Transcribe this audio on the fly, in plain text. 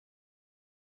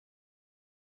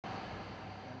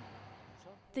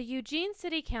The Eugene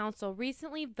City Council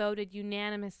recently voted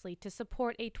unanimously to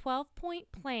support a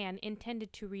 12-point plan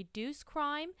intended to reduce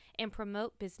crime and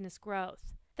promote business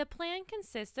growth. The plan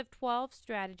consists of 12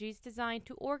 strategies designed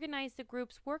to organize the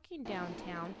groups working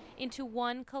downtown into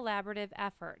one collaborative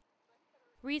effort.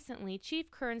 Recently, Chief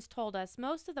Kearns told us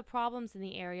most of the problems in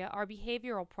the area are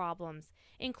behavioral problems,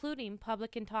 including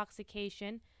public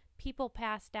intoxication, people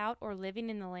passed out or living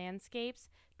in the landscapes,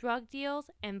 drug deals,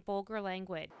 and vulgar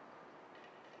language.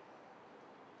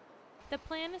 The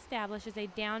plan establishes a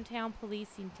downtown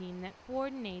policing team that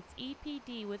coordinates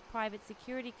EPD with private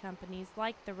security companies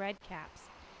like the Red Caps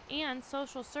and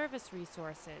social service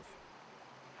resources.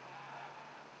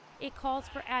 It calls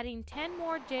for adding 10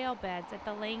 more jail beds at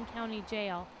the Lane County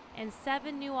Jail and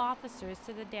 7 new officers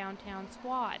to the downtown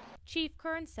squad. Chief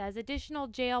Kearns says additional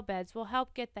jail beds will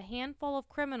help get the handful of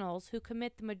criminals who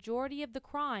commit the majority of the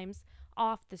crimes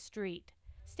off the street.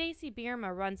 Stacy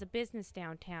Bierma runs a business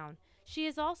downtown. She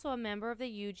is also a member of the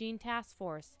Eugene Task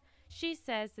Force. She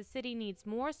says the city needs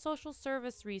more social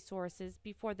service resources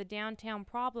before the downtown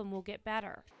problem will get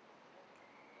better.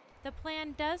 The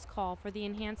plan does call for the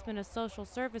enhancement of social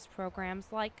service programs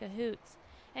like Cahoots,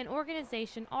 an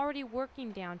organization already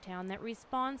working downtown that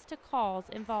responds to calls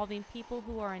involving people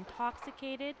who are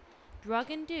intoxicated,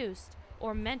 drug-induced,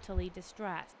 or mentally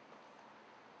distressed.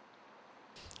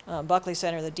 Buckley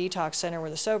Center, the detox center where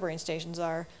the sobering stations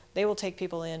are, they will take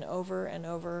people in over and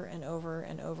over and over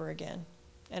and over again.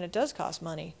 And it does cost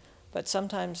money, but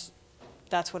sometimes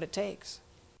that's what it takes.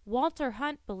 Walter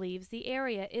Hunt believes the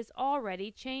area is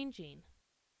already changing.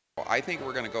 I think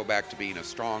we're going to go back to being a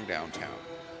strong downtown.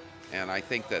 And I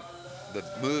think that the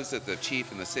moves that the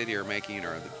chief and the city are making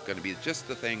are going to be just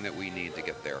the thing that we need to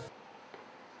get there.